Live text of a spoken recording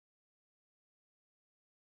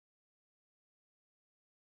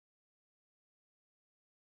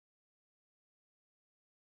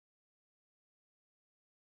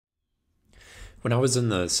When I was in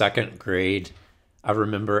the second grade, I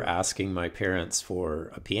remember asking my parents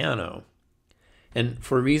for a piano. And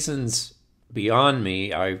for reasons beyond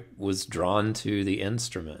me, I was drawn to the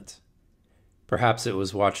instrument. Perhaps it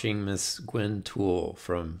was watching Miss Gwen Toole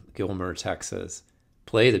from Gilmer, Texas,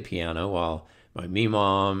 play the piano while my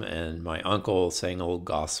mom and my uncle sang old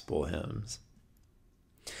gospel hymns.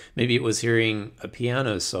 Maybe it was hearing a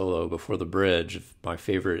piano solo before the bridge of my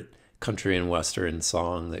favorite country and western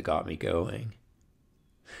song that got me going.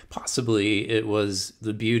 Possibly it was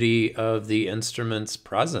the beauty of the instrument's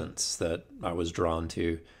presence that I was drawn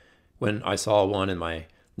to when I saw one in my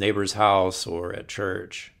neighbor's house or at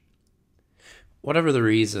church. Whatever the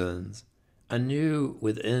reasons, I knew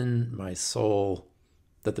within my soul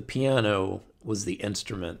that the piano was the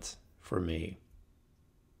instrument for me.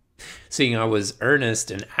 Seeing I was earnest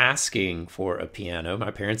in asking for a piano,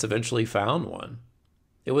 my parents eventually found one.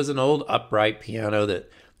 It was an old upright piano that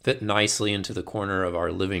fit nicely into the corner of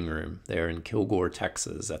our living room there in Kilgore,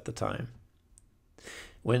 Texas at the time.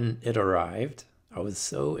 When it arrived, I was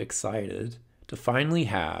so excited to finally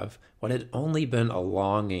have what had only been a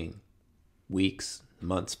longing weeks,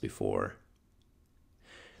 months before.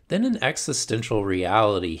 Then an existential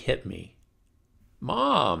reality hit me.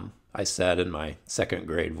 "Mom," I said in my second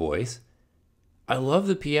grade voice, "I love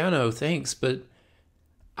the piano, thanks, but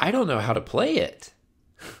I don't know how to play it."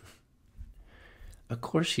 "Of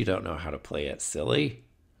course you don't know how to play it, silly,"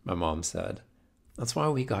 my mom said. "That's why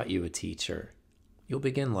we got you a teacher. You'll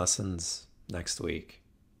begin lessons next week."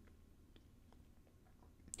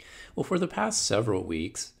 Well, for the past several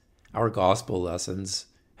weeks, our gospel lessons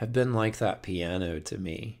have been like that piano to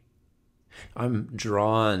me. I'm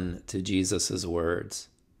drawn to Jesus' words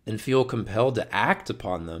and feel compelled to act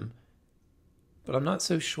upon them, but I'm not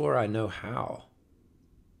so sure I know how.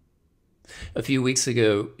 A few weeks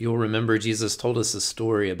ago, you'll remember Jesus told us a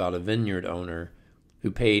story about a vineyard owner who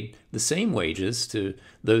paid the same wages to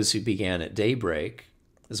those who began at daybreak,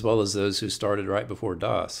 as well as those who started right before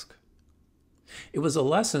dusk. It was a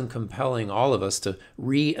lesson compelling all of us to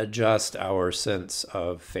readjust our sense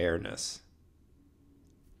of fairness.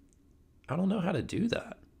 I don't know how to do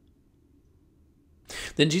that.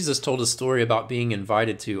 Then Jesus told a story about being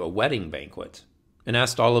invited to a wedding banquet and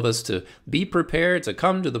asked all of us to be prepared to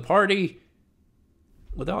come to the party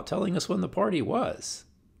without telling us when the party was.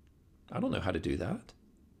 I don't know how to do that.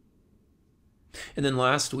 And then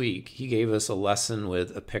last week, he gave us a lesson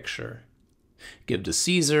with a picture. Give to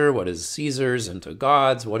Caesar what is Caesar's, and to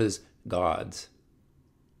God's what is God's.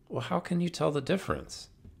 Well, how can you tell the difference?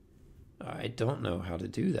 I don't know how to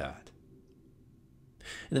do that.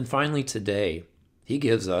 And then finally today, he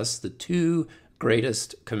gives us the two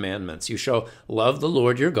greatest commandments. You shall love the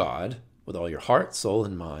Lord your God with all your heart, soul,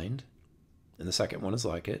 and mind. And the second one is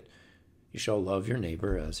like it. You shall love your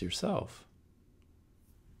neighbor as yourself.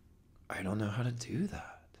 I don't know how to do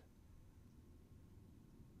that.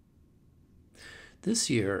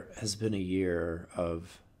 This year has been a year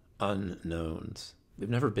of unknowns. We've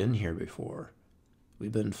never been here before.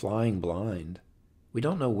 We've been flying blind. We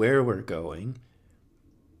don't know where we're going.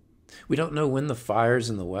 We don't know when the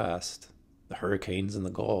fires in the West, the hurricanes in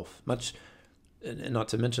the Gulf, and not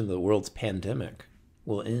to mention the world's pandemic,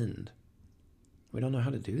 will end. We don't know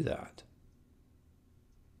how to do that.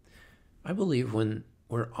 I believe when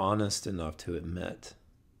we're honest enough to admit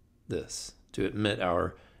this, to admit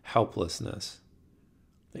our helplessness,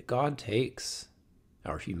 that God takes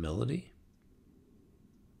our humility,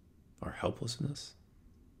 our helplessness,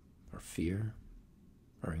 our fear,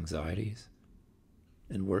 our anxieties,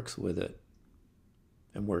 and works with it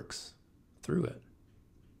and works through it.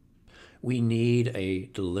 We need a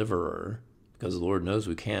deliverer because the Lord knows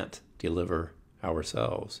we can't deliver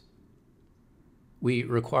ourselves. We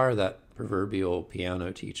require that proverbial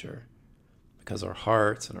piano teacher because our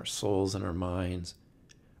hearts and our souls and our minds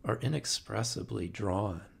are inexpressibly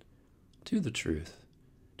drawn to the truth,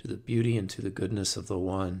 to the beauty and to the goodness of the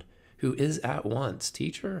one who is at once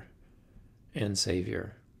teacher and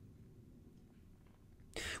Savior.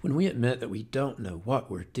 When we admit that we don't know what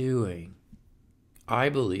we're doing, I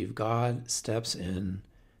believe God steps in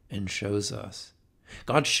and shows us.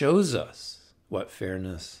 God shows us what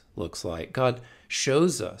fairness looks like. God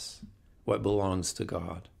shows us what belongs to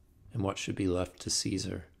God and what should be left to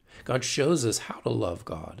Caesar. God shows us how to love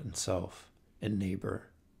God and self and neighbor.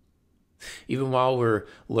 Even while we're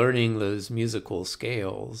learning those musical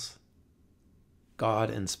scales,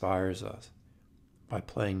 God inspires us by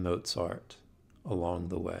playing Mozart along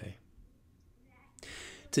the way.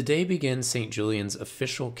 Today begins St. Julian's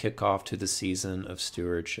official kickoff to the season of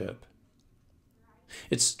stewardship.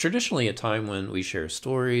 It's traditionally a time when we share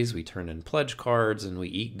stories, we turn in pledge cards, and we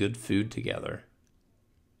eat good food together.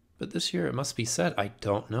 But this year it must be said, I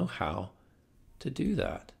don't know how to do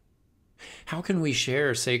that. How can we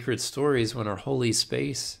share sacred stories when our holy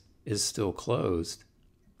space is still closed?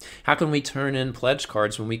 How can we turn in pledge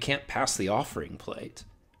cards when we can't pass the offering plate?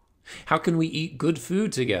 How can we eat good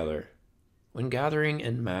food together when gathering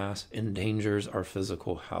in mass endangers our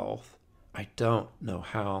physical health? I don't know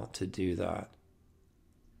how to do that.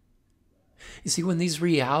 You see, when these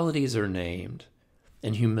realities are named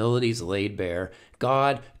and humility is laid bare,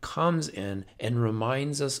 God comes in and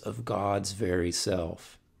reminds us of God's very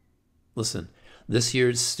self. Listen, this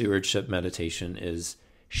year's stewardship meditation is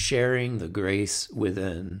sharing the grace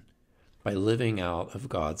within by living out of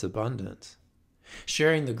God's abundance.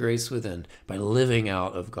 Sharing the grace within by living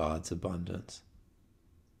out of God's abundance.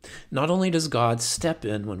 Not only does God step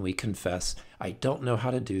in when we confess, I don't know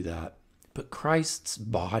how to do that, but Christ's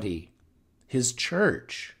body, his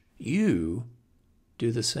church, you,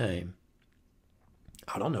 do the same.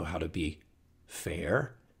 I don't know how to be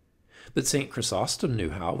fair, but St. Chrysostom knew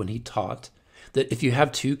how when he taught that if you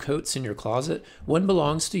have two coats in your closet, one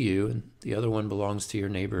belongs to you and the other one belongs to your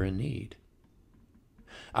neighbor in need.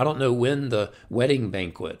 I don't know when the wedding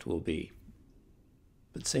banquet will be,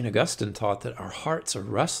 but St. Augustine taught that our hearts are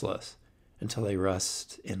restless until they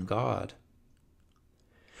rest in God.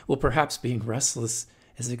 Well, perhaps being restless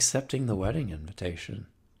is accepting the wedding invitation.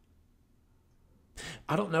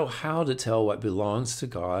 I don't know how to tell what belongs to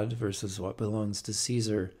God versus what belongs to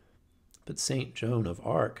Caesar, but St. Joan of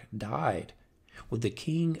Arc died with the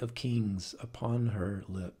King of Kings upon her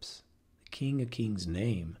lips, the King of Kings'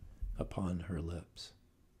 name upon her lips.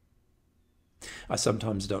 I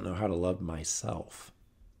sometimes don't know how to love myself,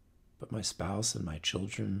 but my spouse and my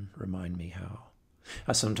children remind me how.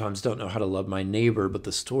 I sometimes don't know how to love my neighbor, but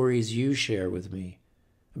the stories you share with me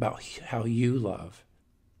about how you love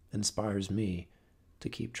inspires me to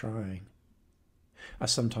keep trying. I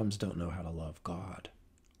sometimes don't know how to love God,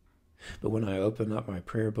 but when I open up my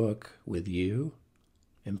prayer book with you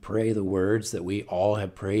and pray the words that we all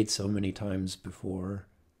have prayed so many times before,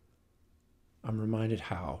 I'm reminded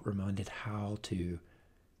how to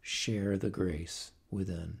share the grace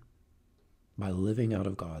within by living out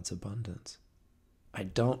of God's abundance. I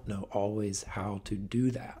don't know always how to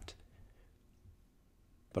do that,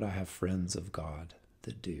 but I have friends of God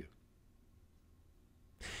that do.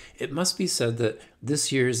 It must be said that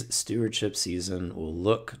this year's stewardship season will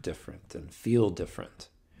look different and feel different.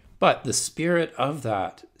 But the spirit of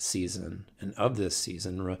that season and of this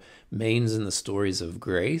season remains in the stories of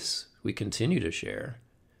grace we continue to share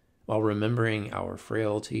while remembering our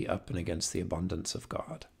frailty up and against the abundance of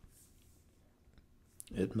God.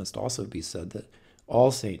 It must also be said that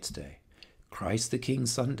All Saints' Day, Christ the King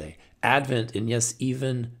Sunday, Advent, and yes,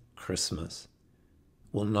 even Christmas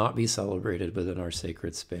will not be celebrated within our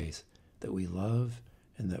sacred space that we love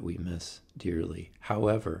and that we miss dearly.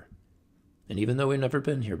 However, and even though we've never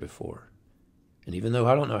been here before, and even though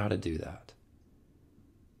I don't know how to do that,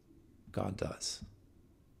 God does.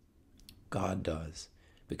 God does,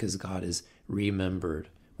 because God is remembered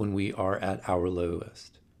when we are at our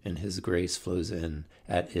lowest, and his grace flows in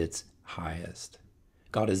at its highest.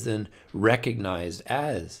 God is then recognized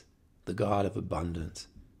as the God of abundance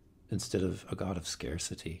instead of a God of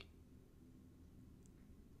scarcity.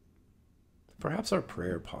 Perhaps our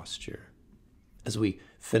prayer posture as we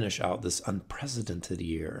finish out this unprecedented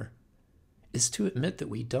year is to admit that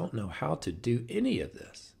we don't know how to do any of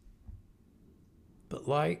this. But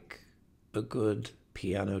like a good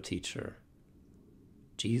piano teacher,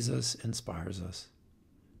 Jesus inspires us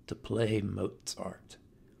to play Mozart,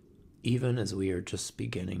 even as we are just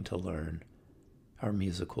beginning to learn our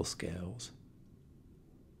musical scales.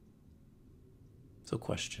 So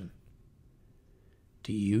question,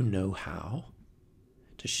 do you know how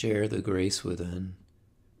to share the grace within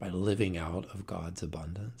by living out of God's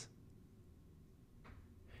abundance?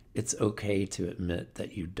 It's okay to admit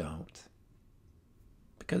that you don't,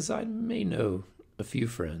 because I may know a few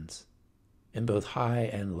friends in both high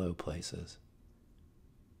and low places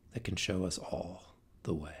that can show us all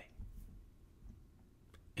the way.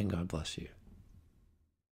 And God bless you.